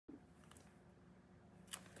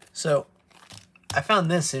So I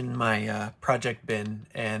found this in my project bin,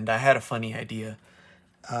 and I had a funny idea.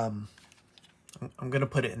 I'm gonna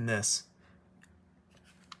put it in this.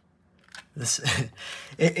 This,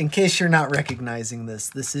 in case you're not recognizing this,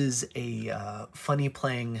 this is a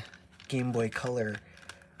FunnyPlaying Game Boy Color.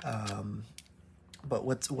 But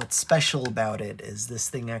what's special about it is this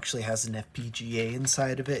thing actually has an FPGA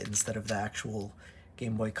inside of it instead of the actual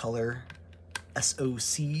Game Boy Color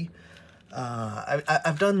SoC.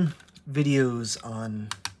 I've done videos on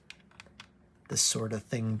this sort of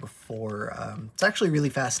thing before. It's actually really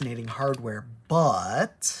fascinating hardware,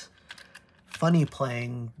 but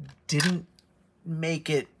FunnyPlaying didn't make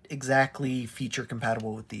it exactly feature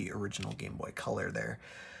compatible with the original Game Boy Color there.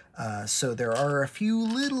 So there are a few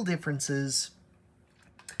little differences,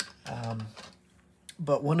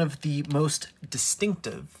 but one of the most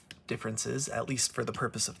distinctive differences, at least for the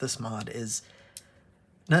purpose of this mod, is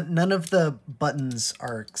none of the buttons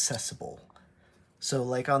are accessible. So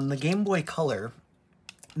like on the Game Boy Color,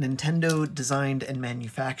 Nintendo designed and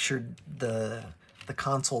manufactured the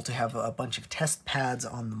console to have a bunch of test pads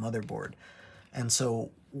on the motherboard. And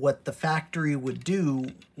so what the factory would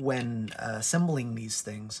do when assembling these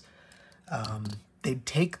things, they'd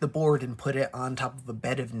take the board and put it on top of a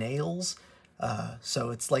bed of nails.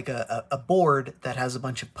 So it's like a board that has a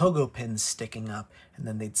bunch of pogo pins sticking up, and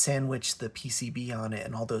then they'd sandwich the PCB on it,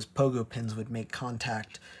 and all those pogo pins would make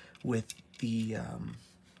contact with the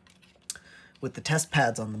test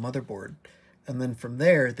pads on the motherboard. And then from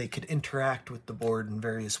there, they could interact with the board in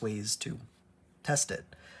various ways to test it.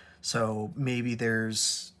 So maybe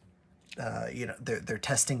there's, you know, they're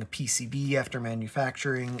testing a PCB after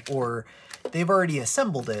manufacturing, or they've already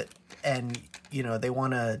assembled it and, you know, they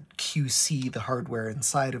want to QC the hardware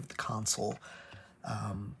inside of the console,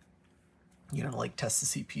 you know, like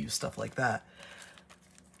test the CPU, stuff like that.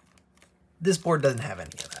 This board doesn't have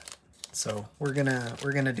any of that. So we're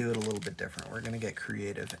gonna do it a little bit different. We're gonna get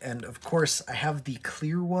creative. And of course I have the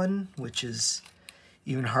clear one, which is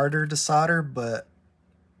even harder to solder, but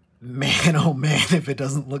man, oh man, if it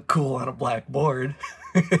doesn't look cool on a black board.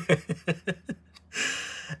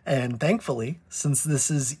 And thankfully, since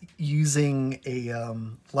this is using a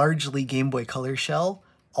largely Game Boy Color shell,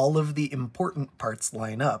 all of the important parts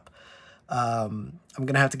line up. I'm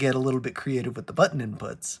gonna have to get a little bit creative with the button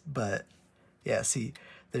inputs, but yeah, see,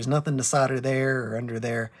 there's nothing to solder there or under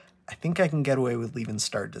there. I think I can get away with leaving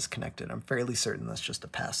start disconnected. I'm fairly certain that's just a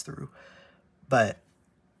pass-through. But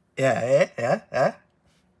yeah,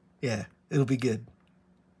 it'll be good.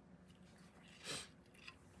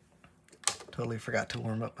 Totally forgot to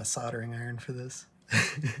warm up my soldering iron for this.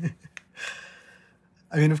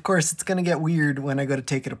 I mean, of course, it's gonna get weird when I go to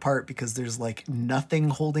take it apart because there's like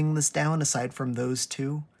nothing holding this down aside from those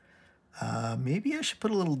two. Maybe I should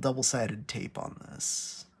put a little double-sided tape on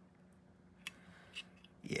this.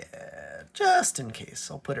 Yeah, just in case.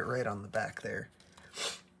 I'll put it right on the back there.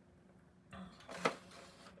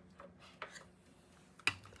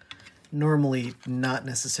 Normally not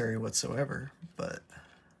necessary whatsoever, but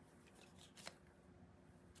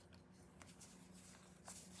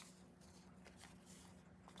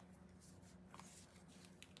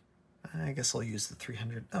I guess I'll use the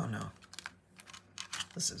 300. Oh no.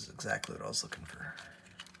 This is exactly what I was looking for.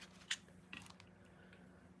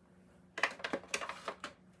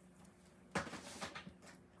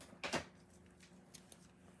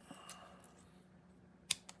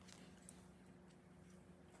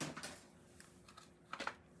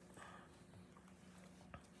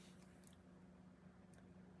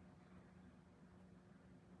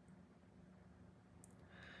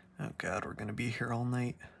 Oh God, we're gonna be here all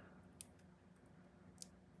night.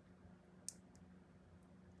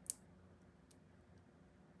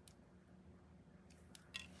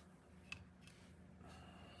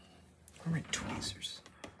 All right, tweezers.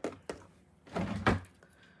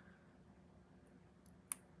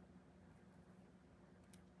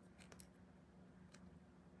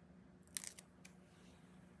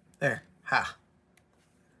 There, ha.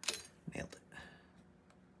 Nailed it.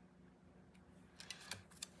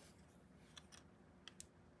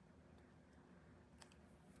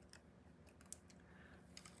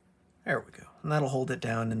 There we go. And that'll hold it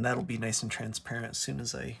down, and that'll be nice and transparent as soon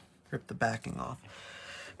as I rip the backing off.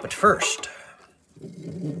 But first,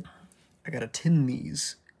 I gotta tin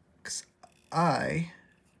these, because I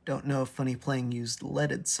don't know if FunnyPlaying used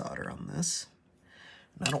leaded solder on this,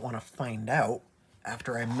 and I don't want to find out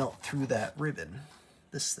after I melt through that ribbon,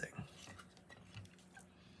 this thing.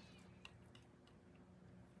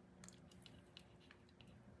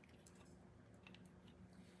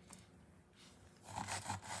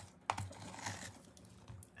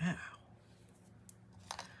 Ow.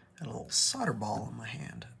 solder ball in my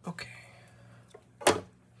hand. Okay.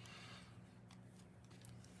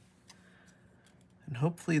 And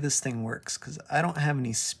hopefully this thing works, because I don't have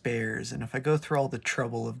any spares, and if I go through all the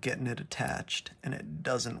trouble of getting it attached and it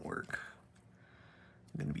doesn't work,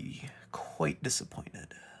 I'm going to be quite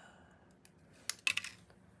disappointed.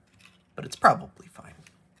 But it's probably fine.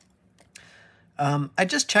 I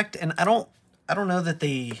just checked, and I don't know that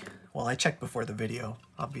they, well, I checked before the video,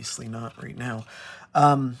 obviously not right now.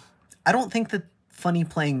 I don't think that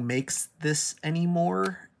FunnyPlaying makes this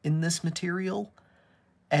anymore in this material.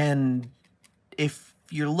 And if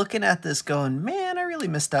you're looking at this going, man, I really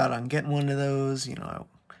missed out on getting one of those, you know, I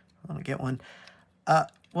want to get one.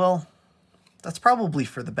 Well, that's probably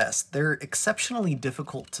for the best. They're exceptionally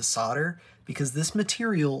difficult to solder because this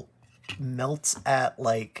material melts at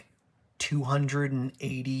like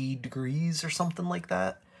 280 degrees or something like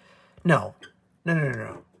that. No.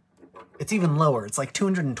 It's even lower. It's like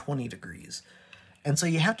 220 degrees. And so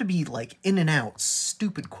you have to be like in and out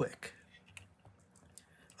stupid quick.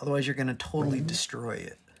 Otherwise you're going to totally destroy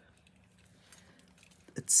it.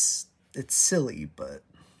 It's silly, but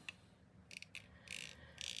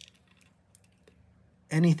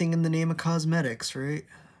anything in the name of cosmetics, right?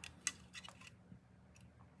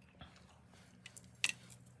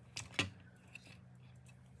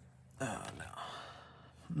 Oh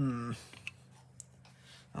no.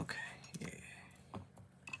 Okay, yeah.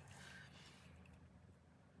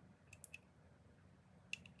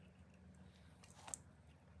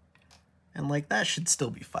 And like that should still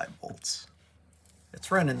be 5 volts. It's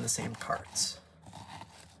running the same carts.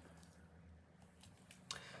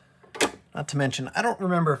 Not to mention, I don't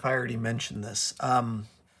remember if I already mentioned this.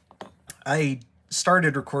 I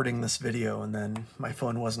started recording this video and then my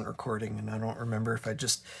phone wasn't recording, and I don't remember if I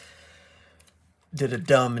just did a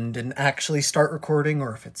dumb and didn't actually start recording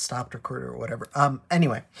or if it stopped recording or whatever.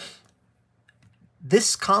 Anyway,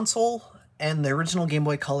 this console and the original Game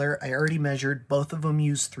Boy Color, I already measured. Both of them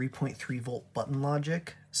use 3.3 volt button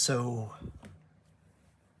logic, so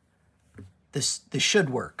this should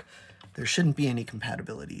work. There shouldn't be any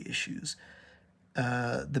compatibility issues.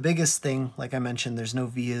 The biggest thing, like I mentioned, there's no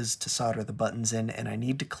vias to solder the buttons in, and I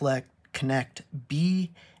need to connect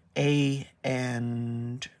B, A,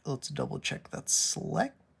 and let's double check that's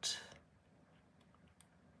select.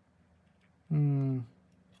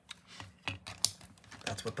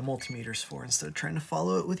 That's what the multimeter's for, instead of trying to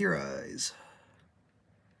follow it with your eyes.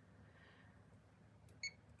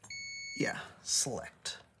 Yeah,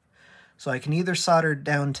 select. So I can either solder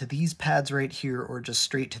down to these pads right here or just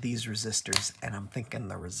straight to these resistors, and I'm thinking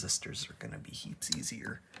the resistors are going to be heaps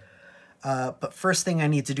easier. But first thing I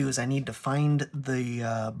need to do is I need to find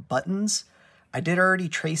the buttons. I did already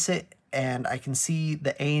trace it, and I can see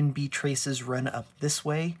the A and B traces run up this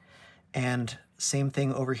way, and same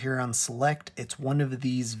thing over here on select. It's one of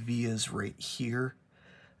these vias right here.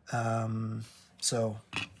 So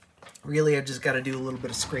really I just got to do a little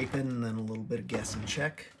bit of scraping and then a little bit of guess and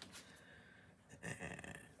check.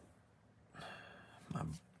 My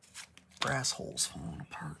brass hole's falling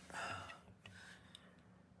apart.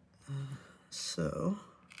 So,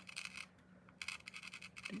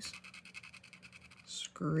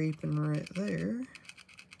 scraping right there.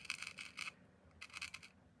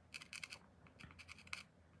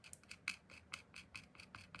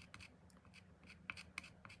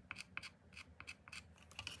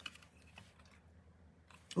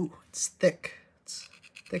 Ooh, it's thick. It's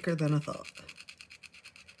thicker than I thought,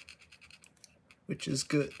 which is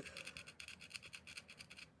good.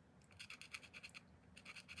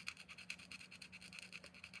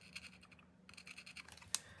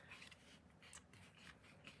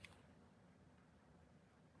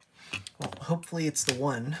 Well, hopefully it's the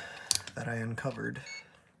one that I uncovered.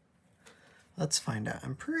 Let's find out.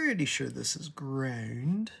 I'm pretty sure this is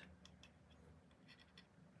ground.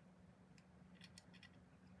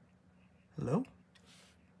 Hello?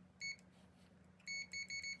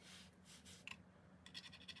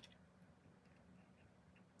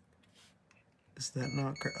 Is that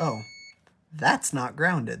not oh, that's not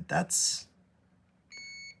grounded. That's...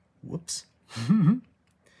 Whoops.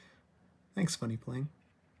 Thanks, FunnyPlaying.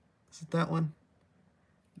 Is it that one?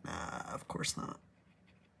 Nah, of course not.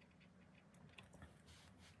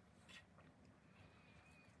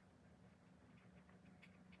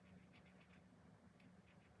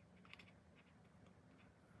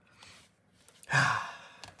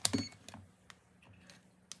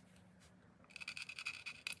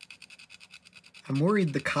 I'm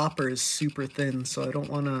worried the copper is super thin, so I don't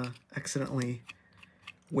want to accidentally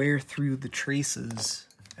wear through the traces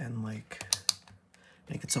and like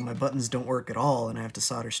make it so my buttons don't work at all and I have to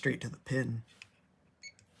solder straight to the pin.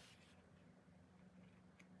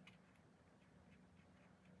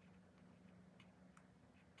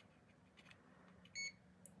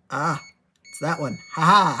 Ah, it's that one.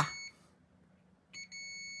 Haha.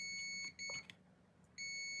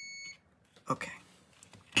 Okay.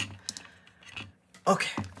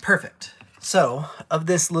 Okay, perfect. So, of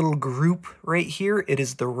this little group right here, it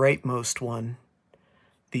is the rightmost one.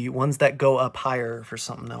 The ones that go up higher for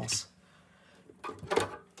something else.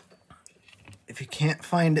 If you can't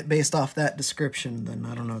find it based off that description, then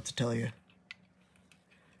I don't know what to tell you.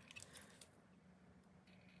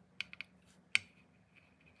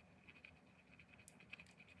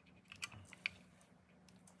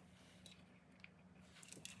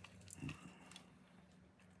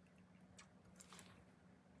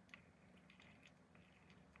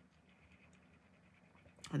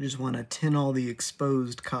 I just want to tin all the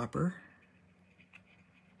exposed copper.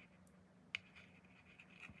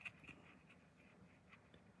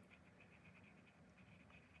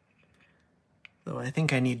 Though I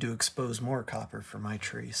think I need to expose more copper for my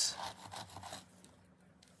trace.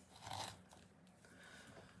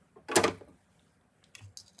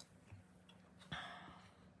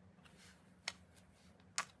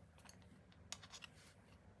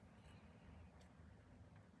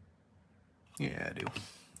 Yeah, I do.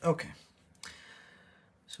 Okay.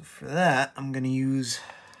 So for that, I'm going to use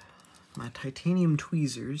my titanium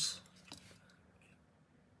tweezers.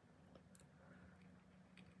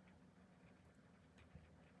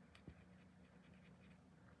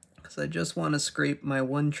 Because I just want to scrape my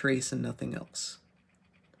one trace and nothing else.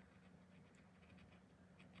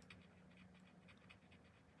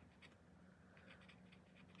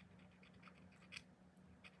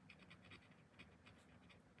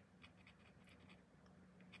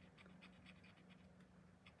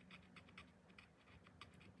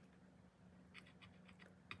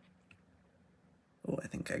 Oh, I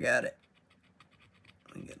think I got it.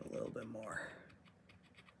 Let me get a little bit more.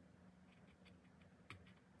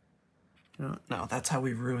 No, that's how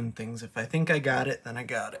we ruin things. If I think I got it, then I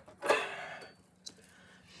got it.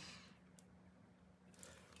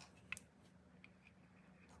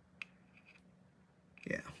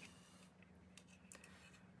 Yeah.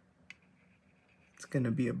 It's going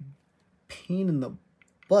to be a pain in the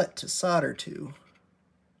butt to solder to.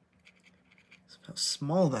 That's how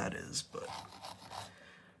small that is, but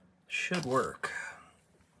should work.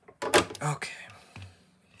 Okay.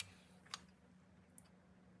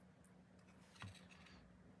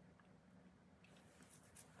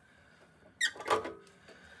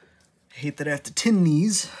 I hate that I have to tin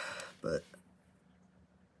these, but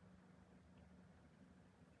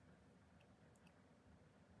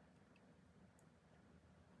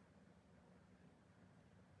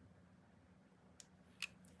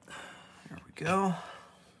there we go.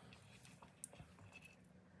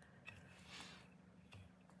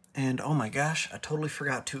 And oh my gosh, I totally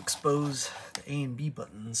forgot to expose the A and B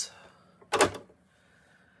buttons.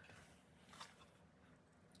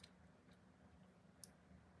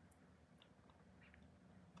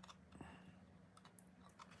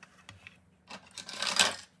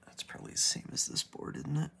 That's probably the same as this board,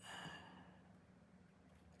 isn't it?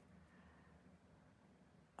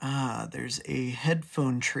 Ah, there's a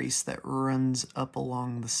headphone trace that runs up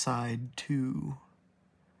along the side too,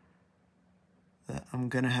 that I'm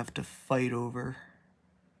gonna have to fight over.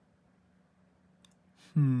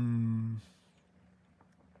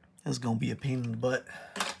 That's gonna be a pain in the butt.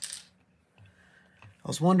 I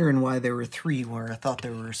was wondering why there were 3 where I thought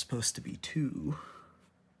there were supposed to be 2.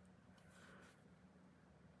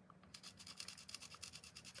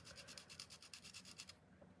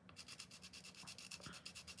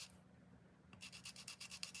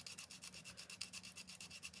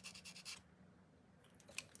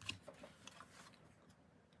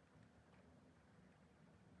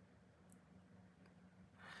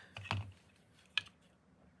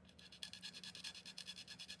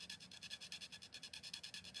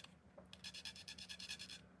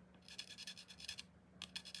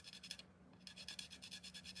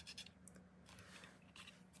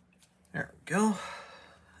 There we go.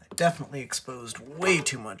 I definitely exposed way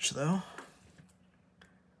too much though.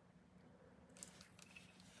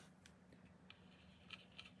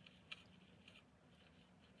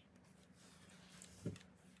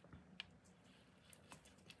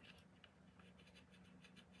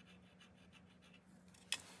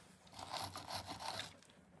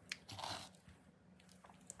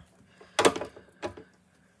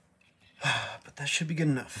 But that should be good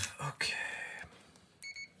enough. Okay.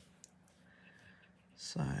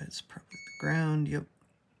 Side's probably the ground, yep.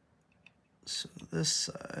 So this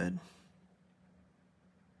side.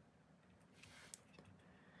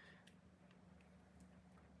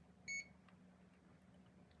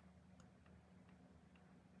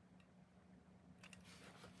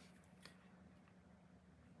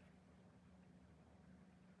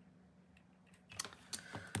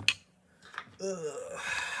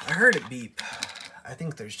 I heard it beep. I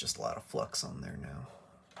think there's just a lot of flux on there now.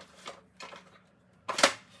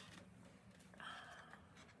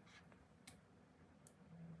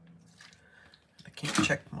 I can't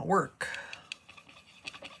check my work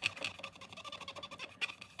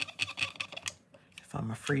if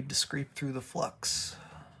I'm afraid to scrape through the flux.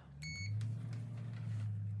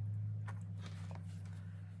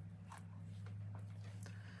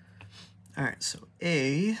 All right, so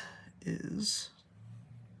A is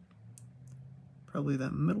probably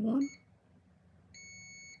that middle one.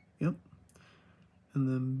 Yep. And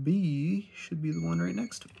then B should be the one right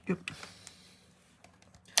next to it. Yep.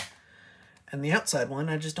 And the outside one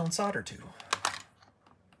I just don't solder to.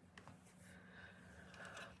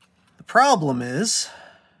 The problem is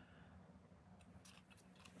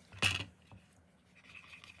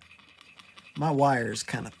my wire is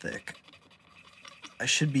kind of thick. I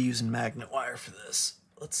should be using magnet wire for this.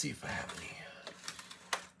 Let's see if I have any.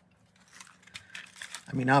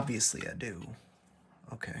 I mean, obviously I do.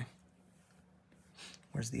 Okay.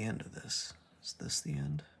 Where's the end of this? Is this the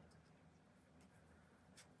end?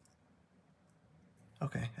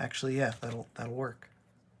 Okay, actually, yeah, that'll work.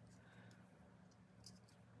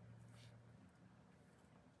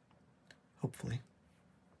 Hopefully.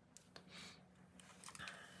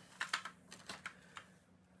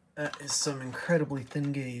 That is some incredibly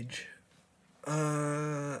thin gauge.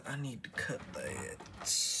 I need to cut that.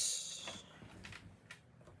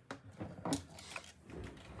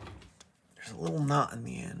 There's a little knot in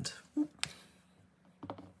the end. Oop.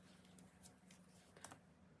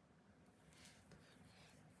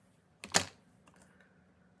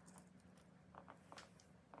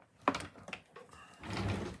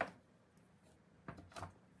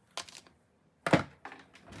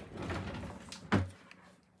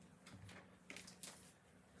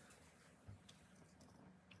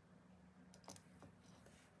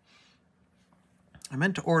 I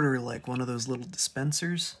meant to order like one of those little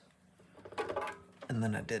dispensers, and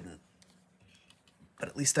then I didn't. But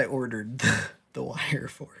at least I ordered the wire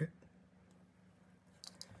for it.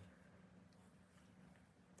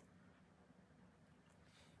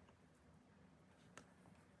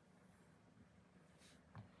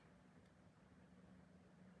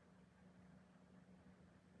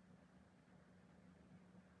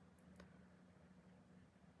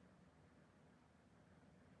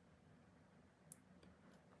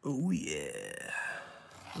 Oh yeah,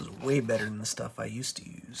 this is way better than the stuff I used to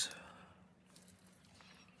use.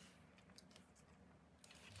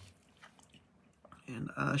 And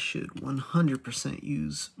I should 100%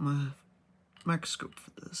 use my microscope for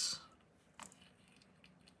this.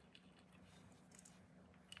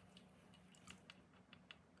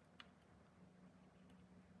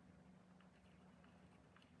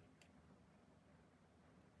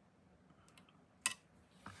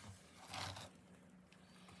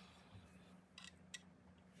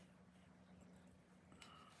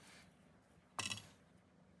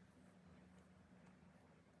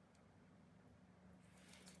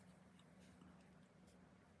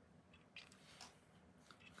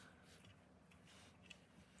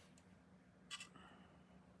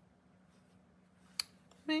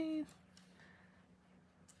 Man,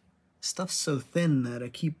 stuff's so thin that I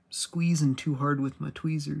keep squeezing too hard with my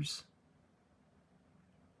tweezers.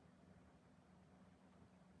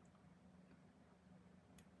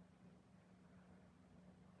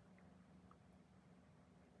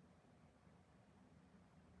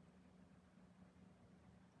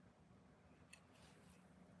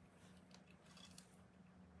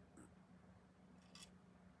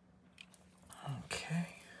 Okay.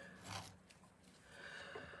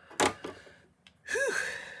 Whew.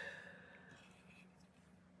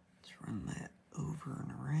 Let's run that over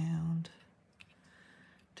and around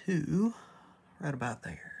to right about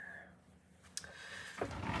there.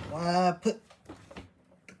 I put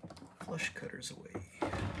the flush cutters away.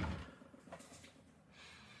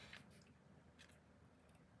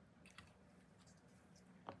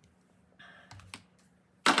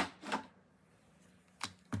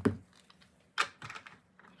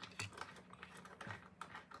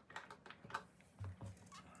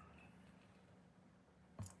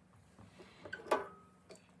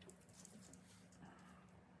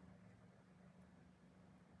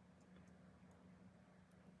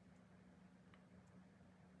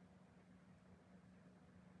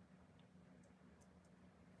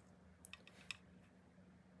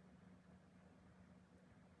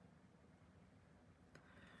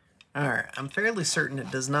 Alright, I'm fairly certain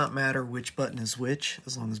it does not matter which button is which,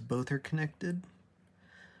 as long as both are connected.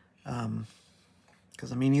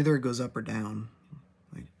 Because, I mean, either it goes up or down.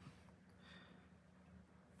 Like,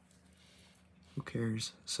 who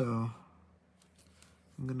cares? So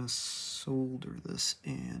I'm gonna solder this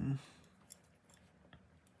in.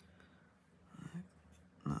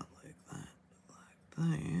 Not like that, but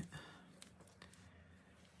like that. Need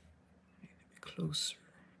to be closer.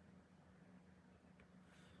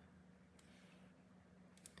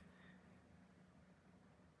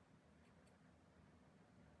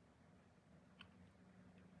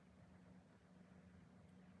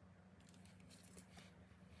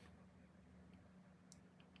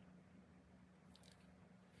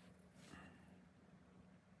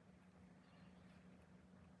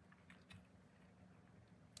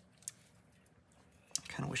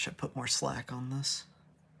 Kind of wish I put more slack on this.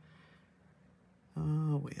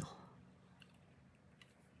 Oh well.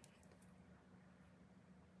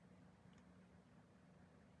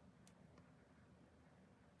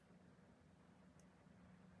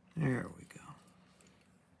 There we go.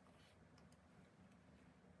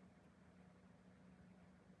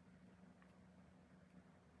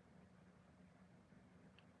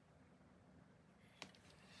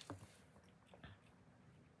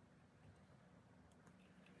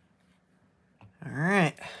 All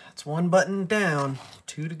right, that's one button down,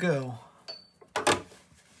 2 to go.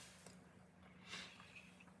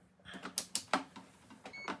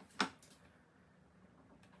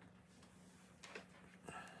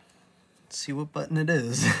 Let's see what button it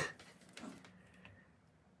is.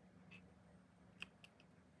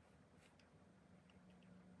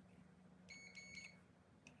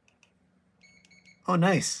 Oh,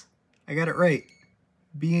 nice. I got it right.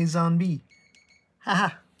 B is on B. Haha.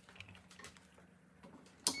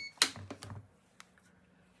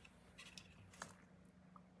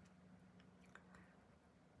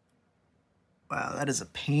 Wow, that is a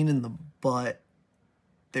pain in the butt.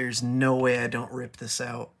 There's no way I don't rip this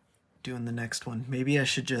out doing the next one. Maybe I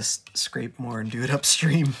should just scrape more and do it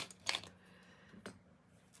upstream.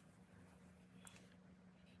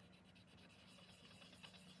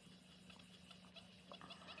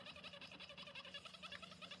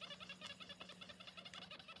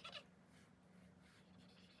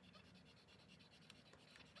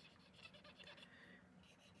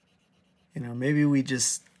 You know, maybe we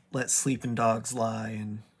just let sleeping dogs lie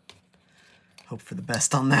and hope for the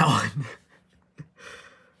best on that one.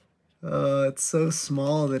 It's so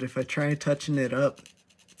small that if I try touching it up,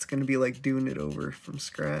 it's gonna be like doing it over from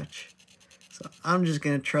scratch. So I'm just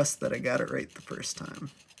gonna trust that I got it right the first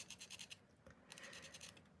time.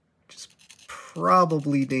 Which is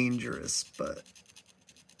probably dangerous, but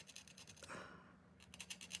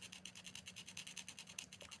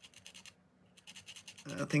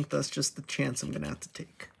I think that's just the chance I'm gonna have to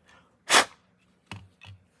take.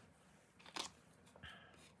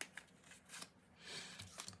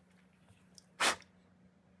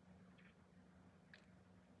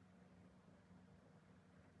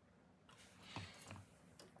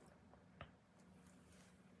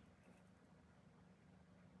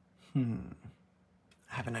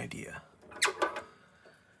 I have an idea.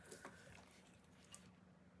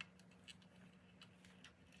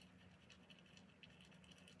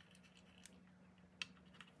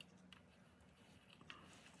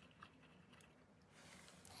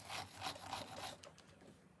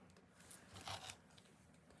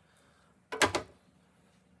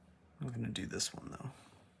 I'm gonna do this one though.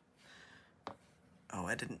 Oh,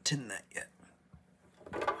 I didn't tin that yet.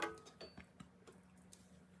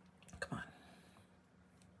 Come on.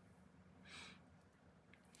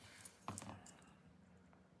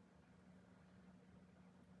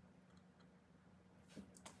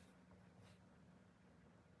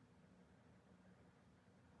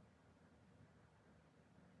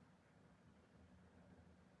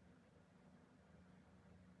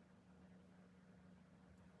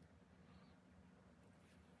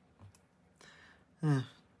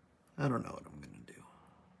 I don't know what I'm gonna do.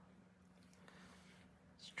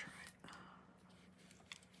 Let's try it.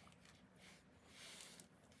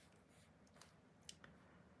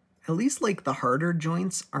 At least like the harder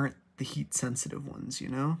joints aren't the heat sensitive ones, you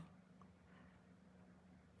know?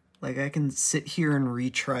 Like I can sit here and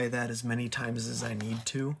retry that as many times as I need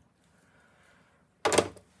to.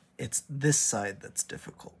 It's this side that's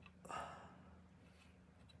difficult.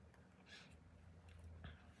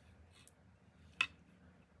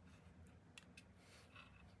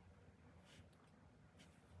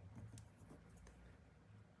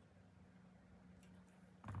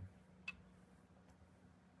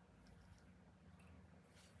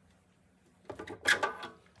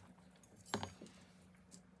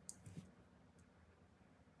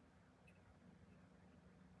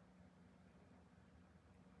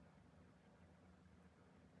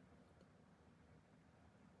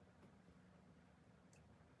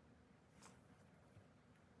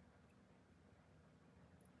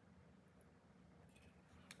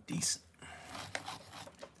 decent.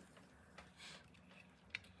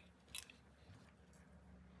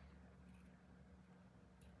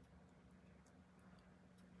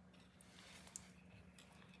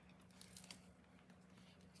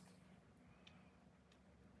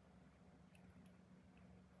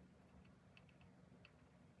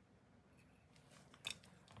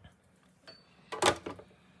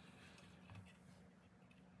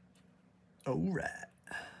 All right.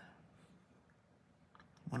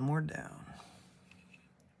 One more down.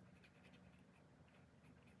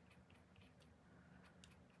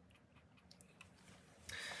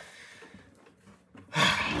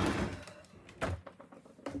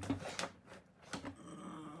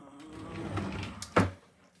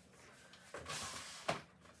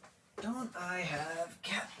 Don't I have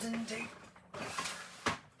Captain Tape?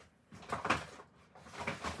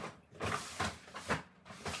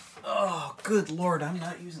 Oh, good Lord, I'm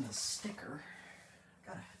not using a sticker.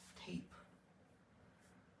 Gotta have tape.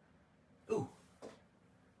 Ooh,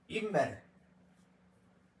 even better.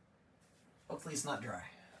 Hopefully it's not dry.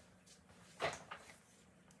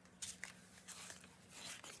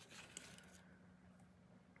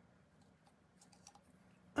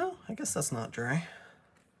 Oh, I guess that's not dry.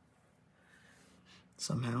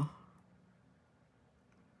 Somehow.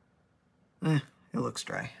 It looks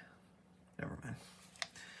dry. Never mind.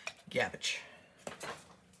 Gabbage.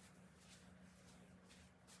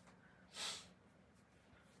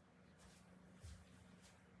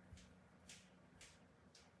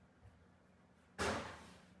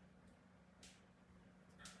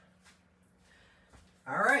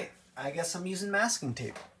 Alright, I guess I'm using masking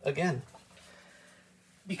tape again.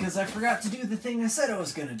 Because I forgot to do the thing I said I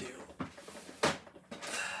was gonna do.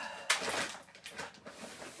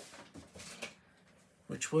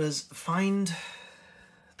 Which was find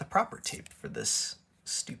the proper tape for this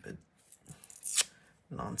stupid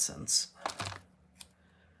nonsense.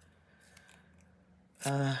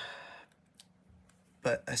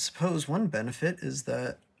 But I suppose one benefit is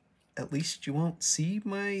that at least you won't see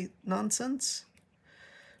my nonsense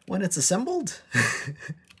when it's assembled.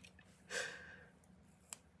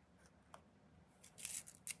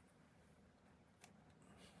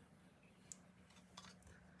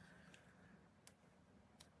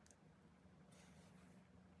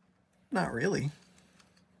 Not really.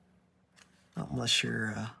 Not unless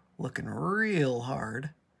you're looking real hard.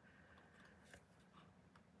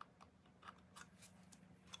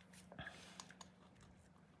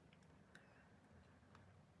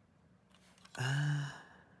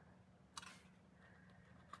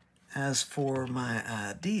 As for my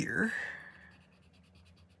idea,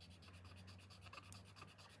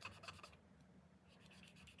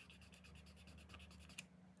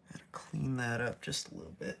 gotta clean that up just a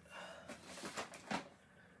little bit.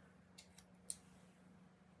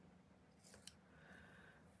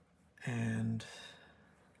 And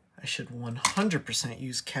I should 100%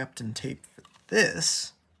 use Captain Tape for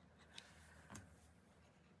this.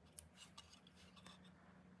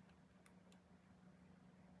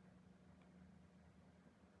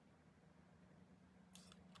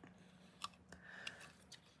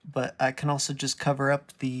 But I can also just cover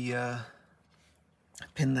up the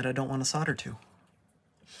pin that I don't want to solder to.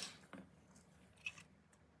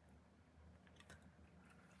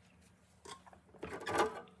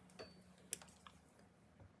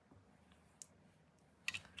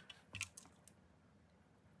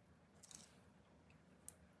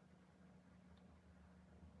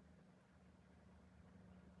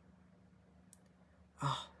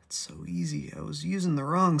 Oh, it's so easy. I was using the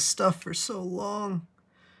wrong stuff for so long.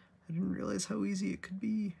 I didn't realize how easy it could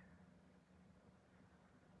be.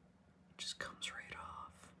 It just comes right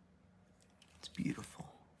off. It's beautiful.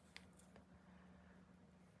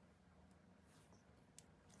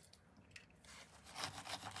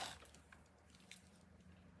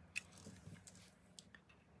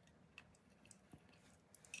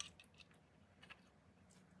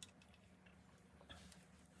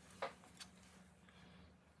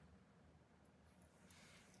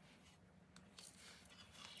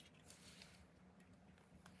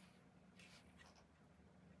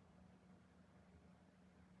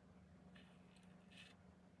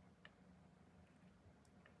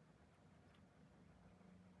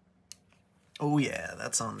 Oh yeah,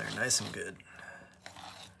 that's on there nice and good.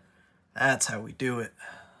 That's how we do it.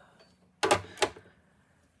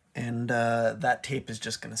 And that tape is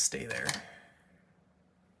just gonna stay there.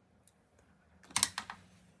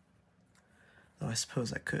 Though I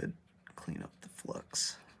suppose I could clean up the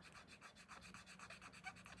flux.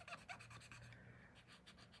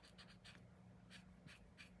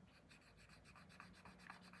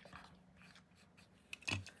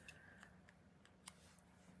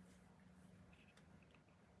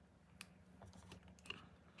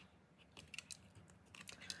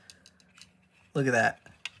 Look at that.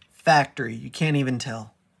 Factory. You can't even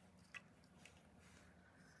tell.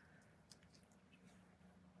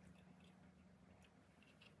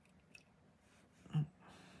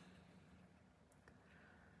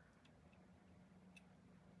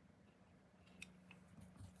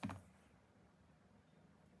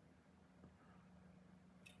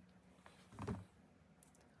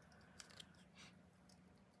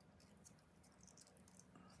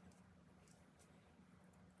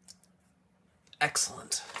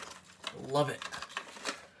 Excellent. Love it.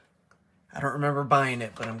 I don't remember buying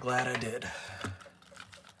it, but I'm glad I did.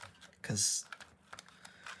 Because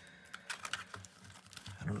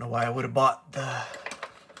I don't know why I would have bought the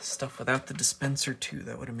stuff without the dispenser too.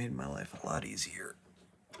 That would have made my life a lot easier.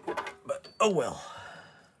 But oh well.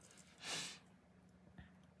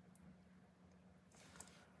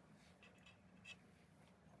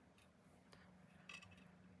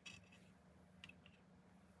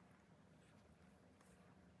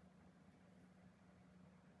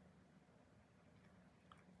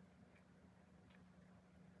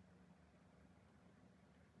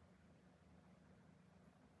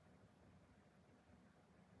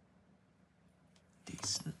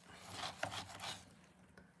 Decent.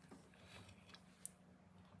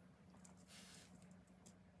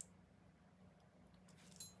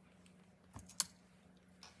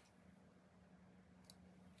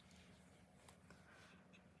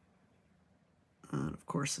 And of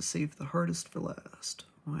course, I saved the hardest for last.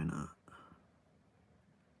 Why not?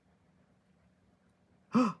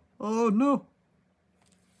 Oh no!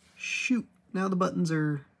 Shoot, now the buttons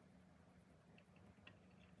are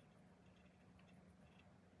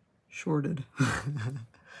shorted.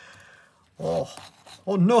 Oh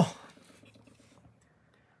no!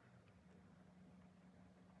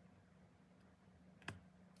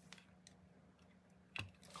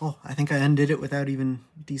 Oh, I think I undid it without even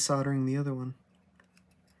desoldering the other one.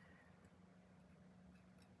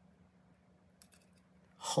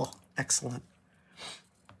 Oh, excellent.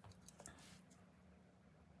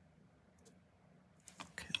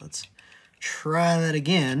 Okay, let's try that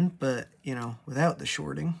again, but, you know, without the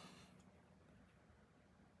shorting.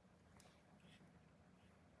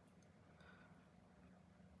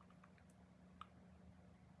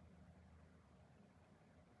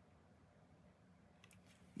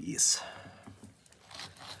 Yes.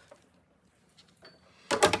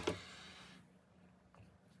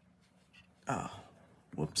 Oh,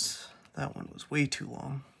 whoops. That one was way too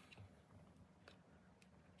long.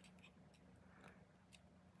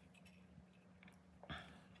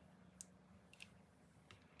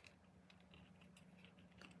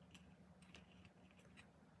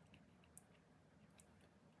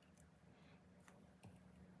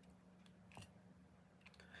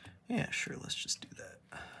 Yeah, sure, let's just do that.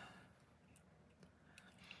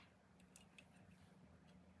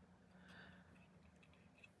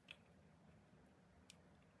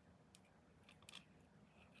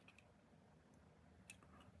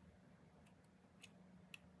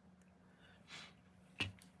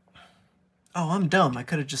 Oh, I'm dumb. I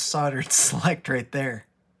could have just soldered select right there.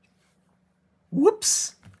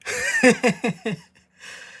 Whoops. That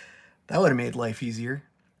would have made life easier.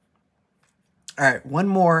 All right, one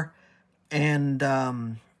more. And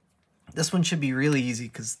this one should be really easy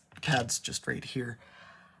because the CAD's just right here.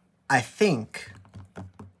 I think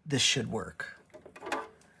this should work.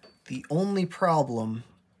 The only problem...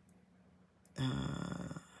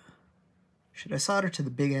 should I solder to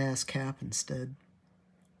the big-ass cap instead?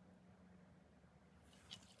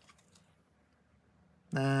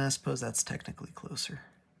 I suppose that's technically closer.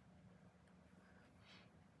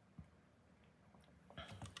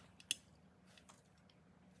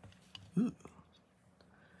 Ooh.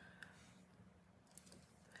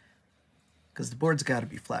 Because the board's got to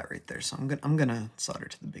be flat right there, so I'm gonna solder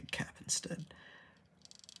to the big cap instead.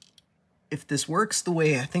 If this works the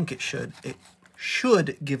way I think it should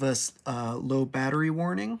give us a low battery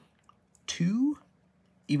warning 2,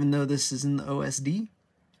 even though this is in the OSD.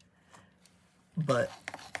 But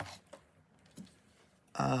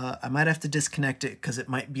I might have to disconnect it because it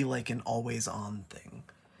might be like an always-on thing.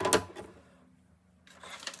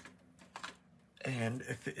 And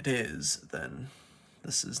if it is, then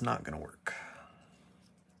this is not going to work.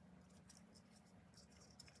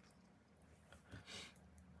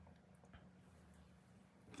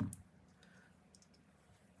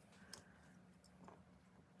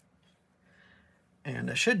 And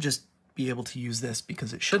I should just be able to use this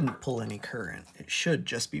because it shouldn't pull any current. It should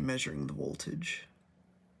just be measuring the voltage.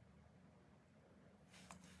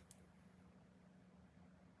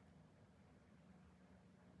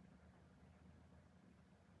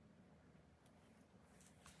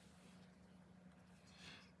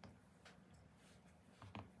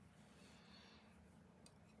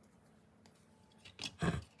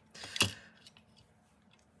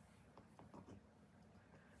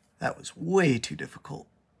 That was way too difficult.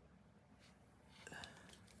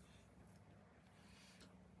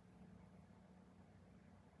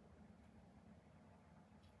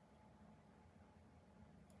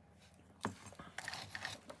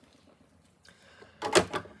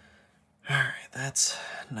 Alright, that's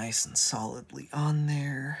nice and solidly on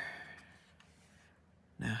there.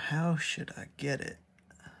 Now how should I get it?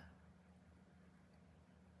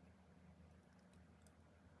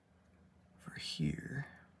 For here.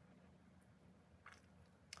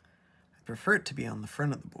 I prefer it to be on the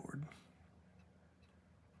front of the board.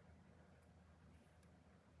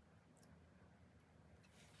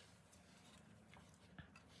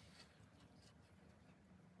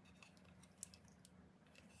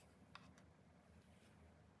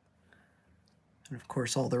 And of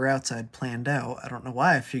course, all the routes I'd planned out, I don't know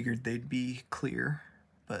why I figured they'd be clear,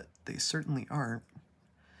 but they certainly aren't.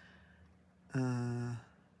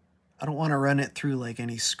 I don't want to run it through like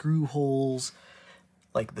any screw holes.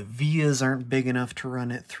 Like the vias aren't big enough to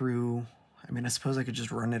run it through. I mean, I suppose I could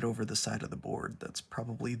just run it over the side of the board. That's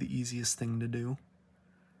probably the easiest thing to do.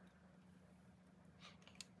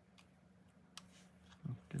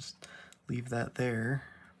 Just leave that there,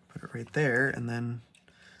 put it right there, and then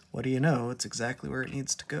what do you know? It's exactly where it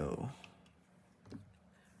needs to go.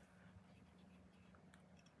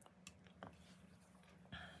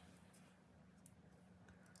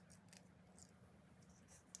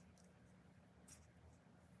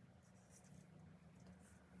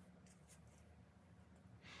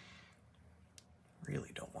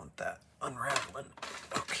 Really don't want that unraveling.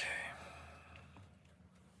 Okay.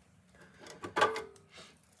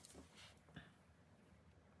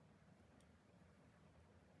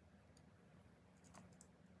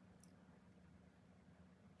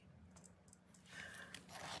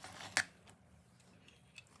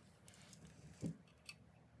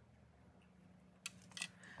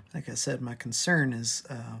 Like I said, my concern is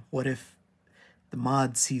what if the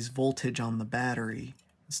mod sees voltage on the battery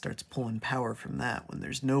and starts pulling power from that when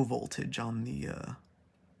there's no voltage on the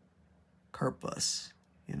cart bus,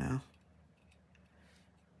 you know?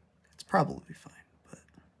 It's probably fine, but...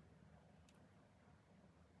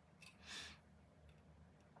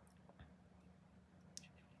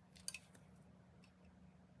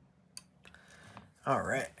 All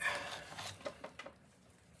right.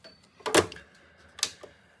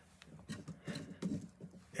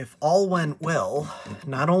 If all went well,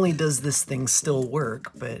 not only does this thing still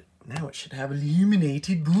work, but now it should have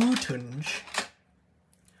illuminated buttons.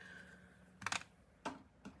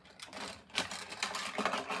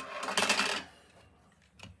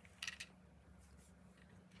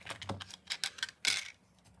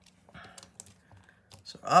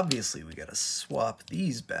 So obviously we gotta swap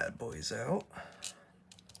these bad boys out.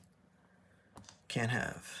 Can't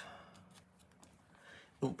have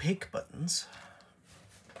opaque buttons.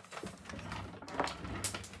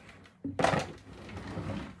 Don't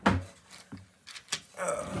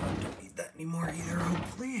need that anymore either,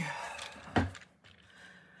 hopefully.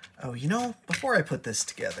 Oh, you know, before I put this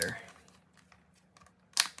together,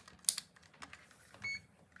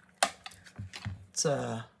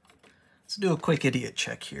 let's do a quick idiot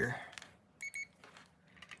check here.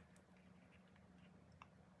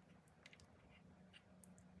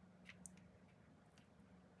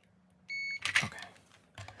 Okay.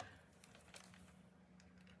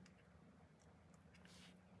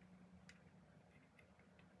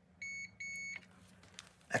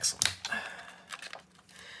 Excellent.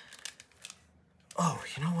 Oh,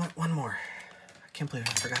 you know what? One more. I can't believe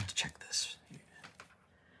I forgot to check this.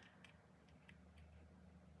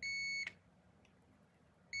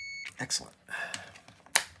 Excellent.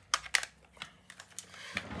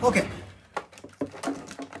 Okay.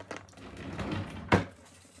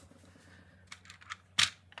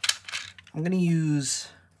 I'm going to use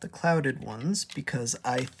the clouded ones because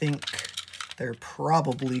I think they're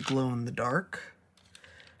probably glow in the dark,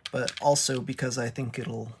 but also because I think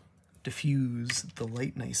it'll diffuse the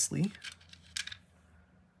light nicely.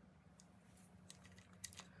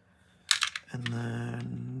 And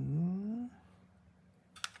then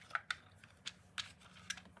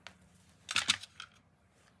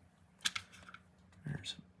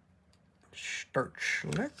there's start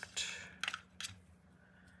select,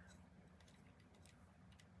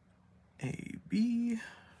 A, B,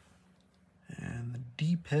 and the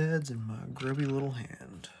D-pads in my grubby little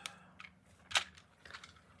hand.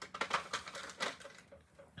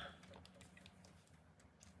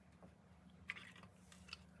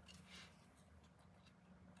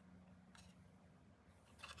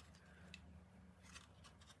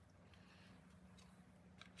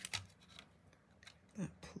 That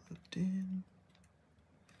plugged in.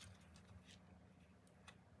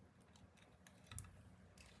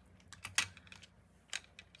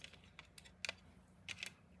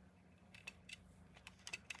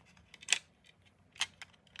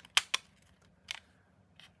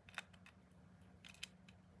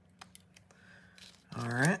 All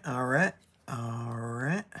right, all right, all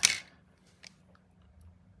right.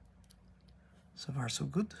 So far, so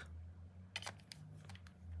good.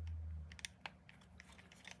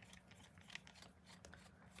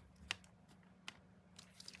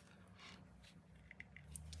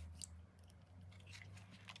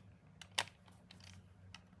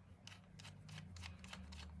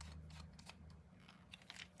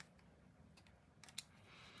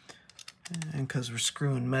 And because we're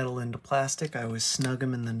screwing metal into plastic, I always snug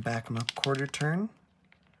them and then back them up quarter turn.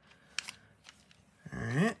 All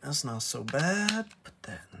right, that's not so bad. Put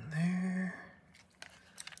that in there.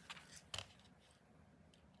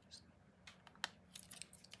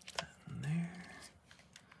 Put that in there.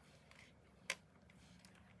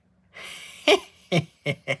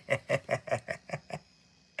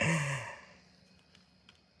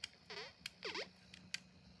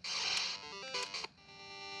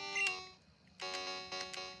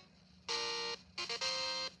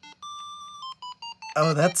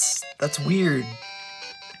 Oh, that's weird.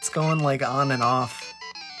 It's going like on and off.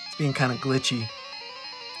 It's being kind of glitchy.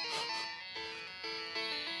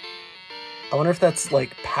 I wonder if that's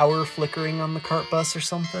like power flickering on the cart bus or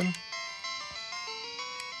something.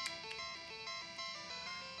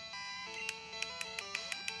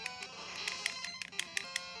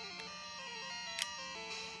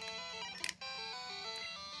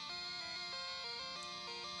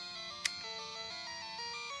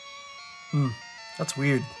 That's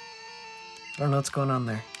weird. I don't know what's going on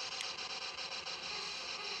there.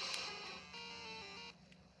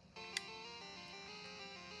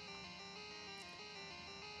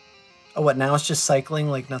 Oh, what, now it's just cycling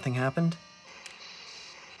like nothing happened?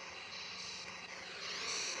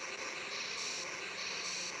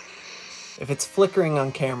 If it's flickering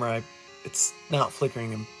on camera, it's not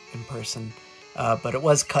flickering in person, but it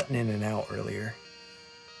was cutting in and out earlier.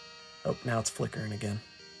 Oh, now it's flickering again.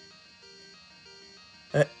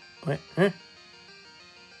 Wait, huh?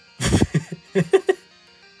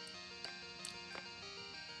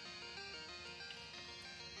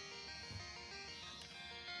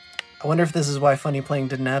 I wonder if this is why FunnyPlaying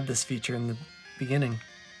didn't add this feature in the beginning,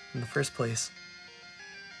 in the first place.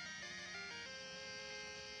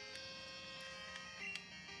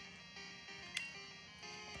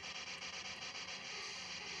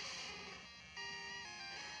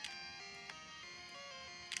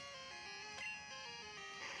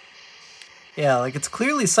 Yeah, like it's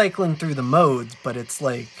clearly cycling through the modes, but it's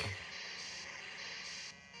like...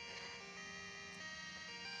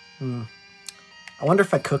 I wonder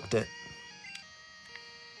if I cooked it.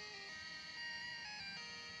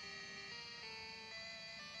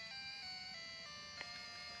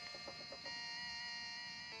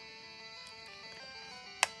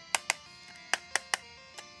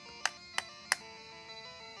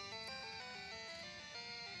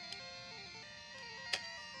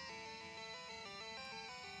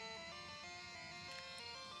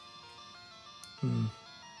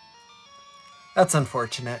 That's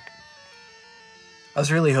unfortunate. I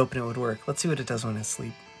was really hoping it would work. Let's see what it does when I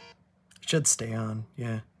sleep. It should stay on,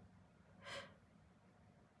 yeah.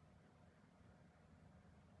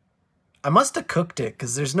 I must have cooked it,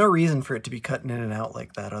 because there's no reason for it to be cutting in and out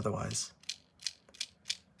like that otherwise.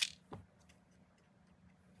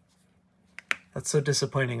 That's so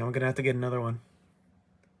disappointing. I'm going to have to get another one.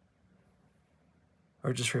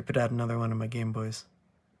 Or just rip it out another one of my Game Boys.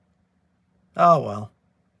 Oh well.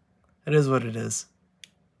 It is what it is.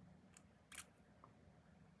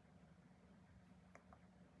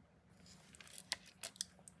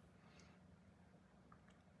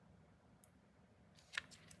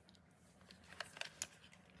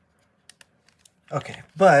 Okay,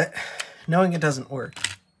 but knowing it doesn't work.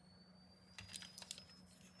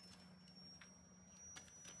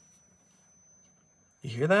 You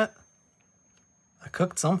hear that? I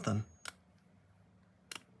cooked something.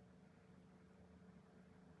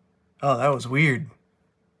 Oh, that was weird.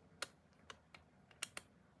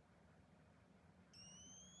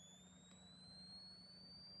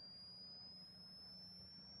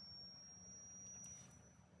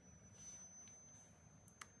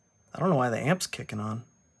 I don't know why the amp's kicking on.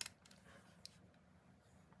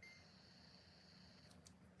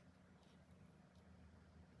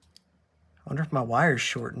 I wonder if my wire's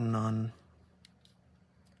shorting on...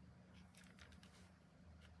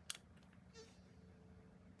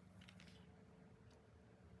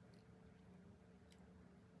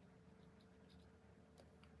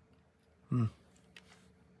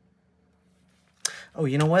 Oh,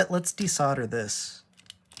 you know what? Let's desolder this.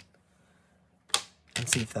 And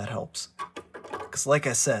see if that helps. Because like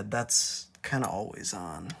I said, that's kind of always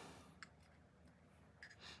on.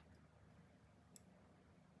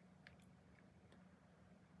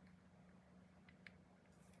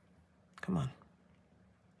 Come on.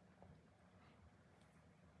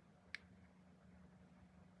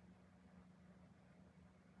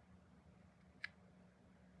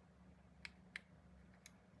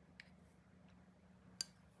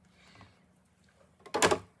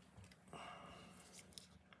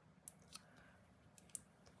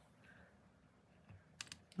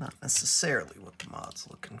 Not necessarily what the mod's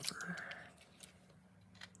looking for.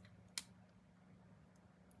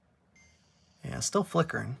 Yeah, still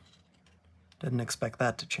flickering. Didn't expect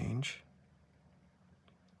that to change.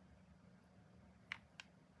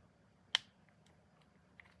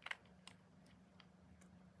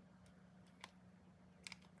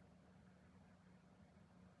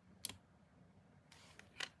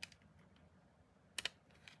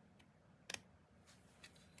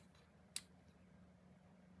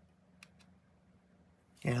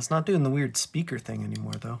 Yeah, it's not doing the weird speaker thing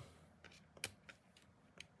anymore, though.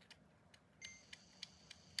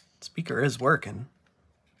 Speaker is working.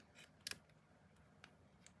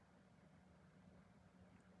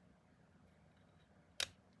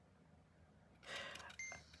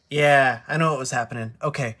 Yeah, I know what was happening.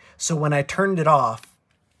 Okay, so when I turned it off,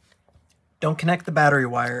 don't connect the battery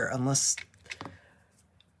wire unless...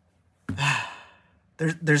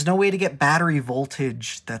 There's no way to get battery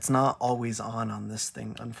voltage that's not always on this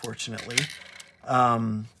thing, unfortunately.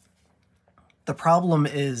 The problem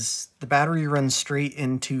is the battery runs straight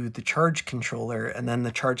into the charge controller, and then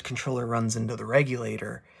the charge controller runs into the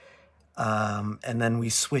regulator. And then we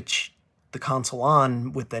switch the console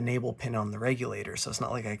on with the enable pin on the regulator, so it's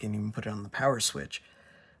not like I can even put it on the power switch.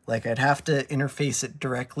 Like, I'd have to interface it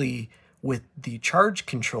directly with the charge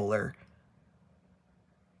controller.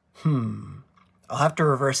 I'll have to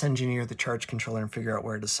reverse engineer the charge controller and figure out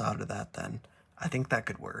where to solder that then. I think that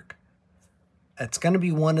could work. It's going to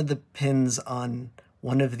be one of the pins on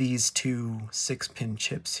one of these two 6-pin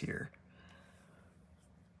chips here.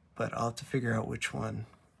 But I'll have to figure out which one.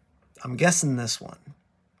 I'm guessing this one.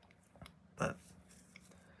 But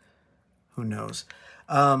who knows?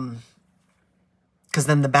 Because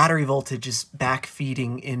then the battery voltage is back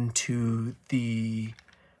feeding into the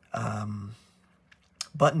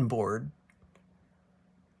button board,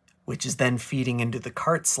 which is then feeding into the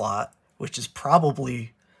cart slot, which is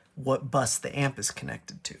probably what bus the amp is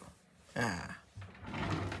connected to.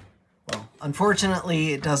 Well,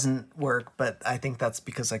 unfortunately it doesn't work, but I think that's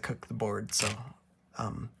because I cooked the board, so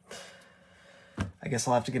I guess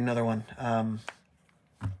I'll have to get another one.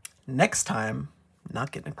 Next time,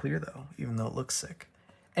 not getting it clear though, even though it looks sick.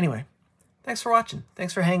 Anyway, thanks for watching.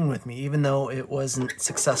 Thanks for hanging with me, even though it wasn't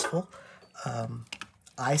successful.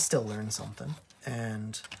 I still learned something,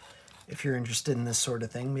 and if you're interested in this sort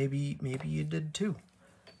of thing, maybe you did too.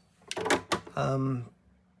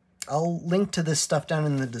 I'll link to this stuff down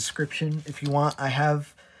in the description if you want.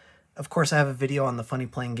 Of course, I have a video on the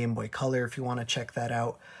FunnyPlaying Game Boy Color if you want to check that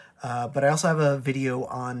out. But I also have a video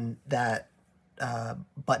on that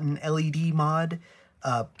button LED mod,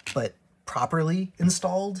 but properly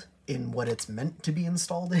installed in what it's meant to be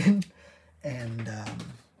installed in. And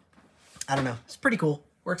I don't know, it's pretty cool.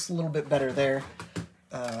 Works a little bit better there.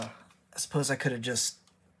 I suppose I could have just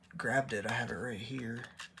grabbed it. I have it right here.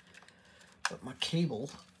 But my cable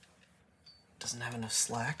doesn't have enough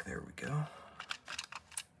slack. There we go.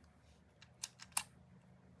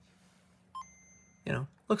 You know,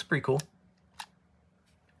 looks pretty cool.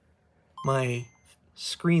 My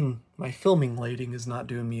filming lighting is not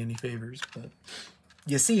doing me any favors, but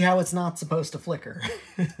you see how it's not supposed to flicker.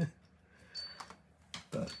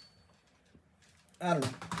 But I don't know.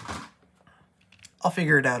 I'll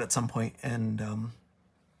figure it out at some point, and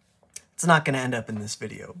it's not going to end up in this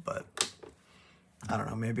video, but I don't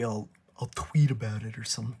know, maybe I'll tweet about it or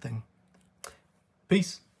something.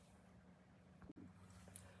 Peace.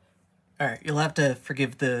 Alright, you'll have to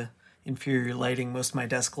forgive the inferior lighting. Most of my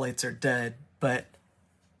desk lights are dead, but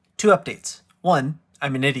 2 updates. 1,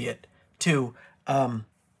 I'm an idiot. 2, I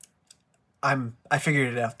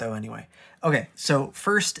figured it out though anyway. Okay, so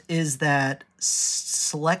first is that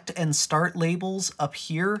select and start labels up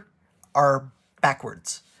here are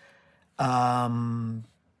backwards.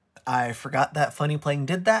 I forgot that FunnyPlaying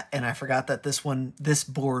did that, and I forgot that this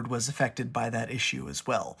board was affected by that issue as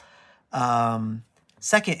well.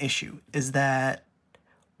 Second issue is that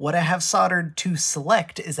what I have soldered to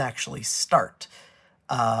select is actually start.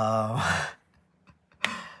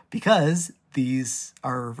 Because these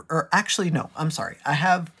are, or actually no, I'm sorry. I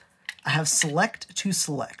have select to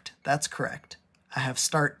select. That's correct. I have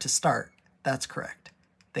start to start. That's correct.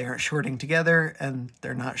 They aren't shorting together, and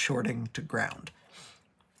they're not shorting to ground.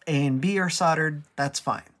 A and B are soldered. That's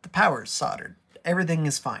fine. The power is soldered. Everything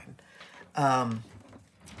is fine.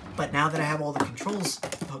 But now that I have all the controls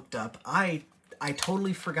hooked up, I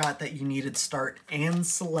totally forgot that you needed start and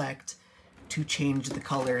select to change the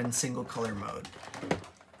color in single color mode.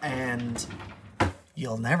 And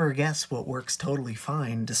you'll never guess what works totally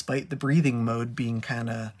fine, despite the breathing mode being kind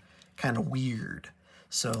of weird.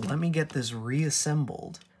 So let me get this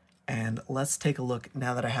reassembled, and let's take a look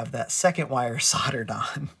now that I have that second wire soldered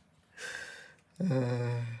on.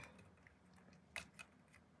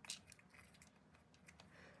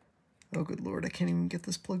 Oh, good Lord, I can't even get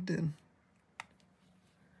this plugged in.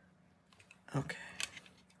 Okay.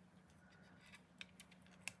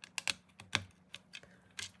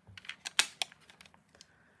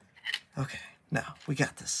 Okay, now we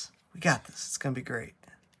got this. We got this. It's gonna be great.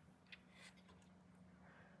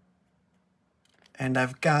 And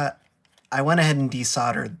I went ahead and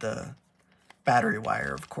desoldered the battery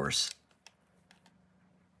wire, of course.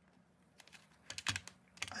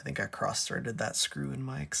 I think I cross-threaded that screw in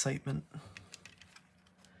my excitement.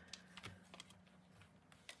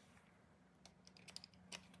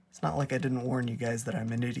 It's not like I didn't warn you guys that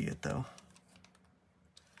I'm an idiot, though.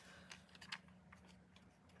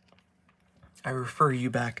 I refer you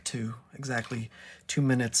back to exactly 2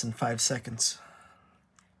 minutes and 5 seconds.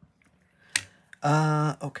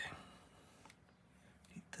 Okay.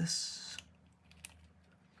 Need this.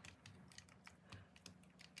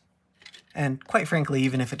 And quite frankly,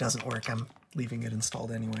 even if it doesn't work, I'm leaving it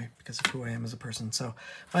installed anyway because of who I am as a person. So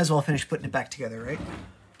might as well finish putting it back together, right?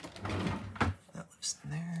 That lives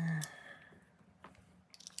in there.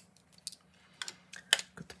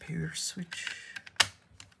 Got the power switch.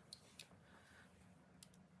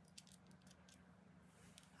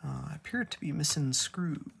 I appear to be missing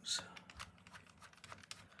screws.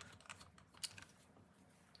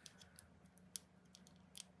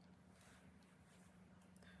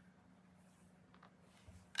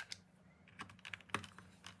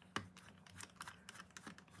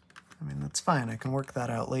 I mean, that's fine. I can work that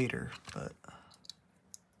out later, but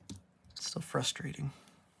it's still frustrating.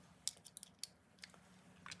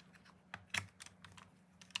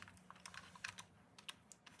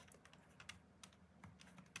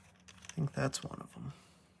 I think that's one of them.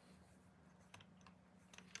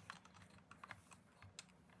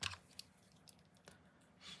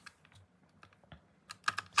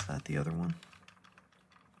 Is that the other one?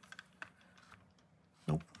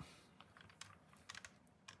 Nope.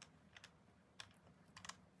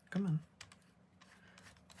 Come on.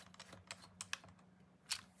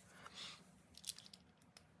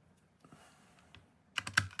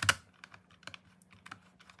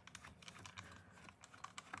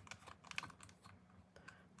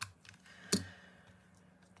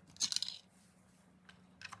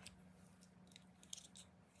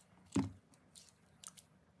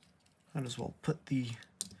 Might as well put the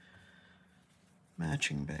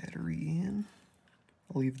matching battery in.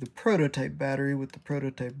 I'll leave the prototype battery with the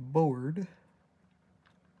prototype board.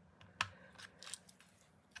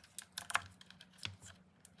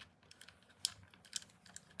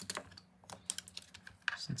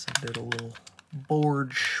 Since I did a little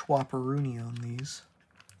board swapperoonie on these.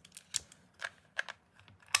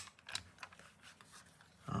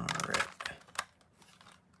 All right.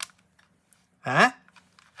 Huh?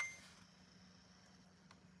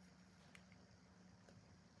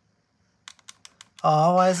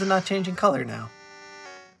 Oh, why is it not changing color now?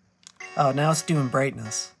 Oh, now it's doing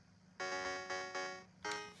brightness.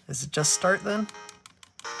 Is it just start then?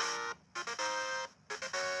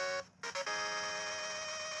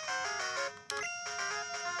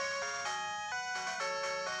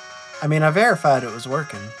 I mean, I verified it was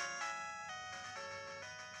working.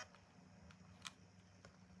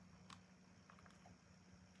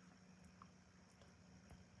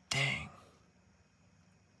 Dang.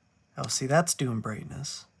 Oh, see, that's doing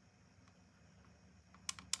brightness.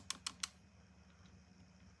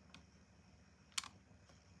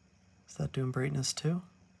 Is that doing brightness too?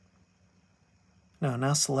 No,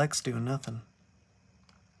 now select's doing nothing.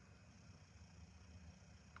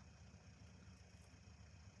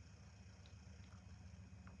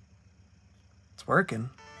 It's working.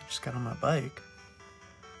 I just got on my bike.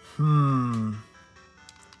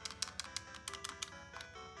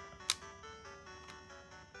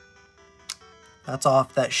 That's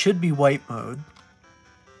off. That should be white mode.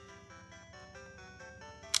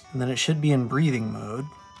 And then it should be in breathing mode.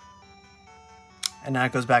 And now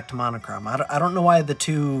it goes back to monochrome. I don't know why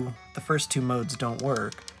the first two modes don't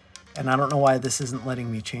work. And I don't know why this isn't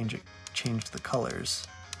letting me change the colors.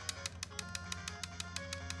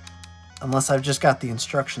 Unless I've just got the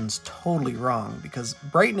instructions totally wrong, because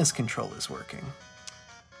brightness control is working.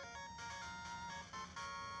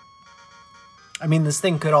 I mean, this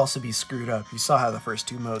thing could also be screwed up. You saw how the first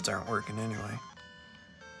two modes aren't working anyway.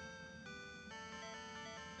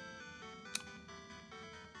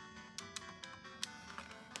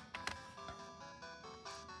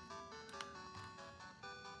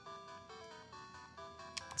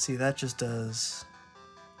 See, that just does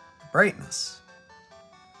brightness.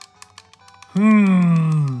 I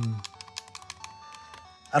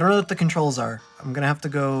don't know what the controls are. I'm gonna have to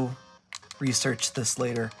go research this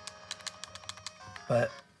later. But,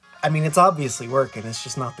 I mean, it's obviously working. It's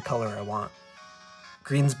just not the color I want.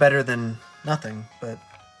 Green's better than nothing, but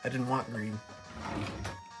I didn't want green.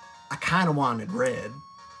 I kind of wanted red.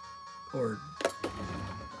 Or,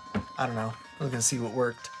 I don't know. I was gonna see what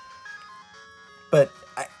worked. But,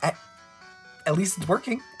 at least it's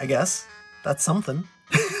working, I guess. That's something.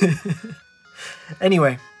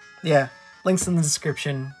 Anyway, yeah, links in the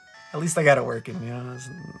description. At least I got it working, you know, it's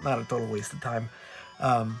not a total waste of time.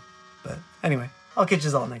 But anyway, I'll catch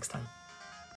you all next time.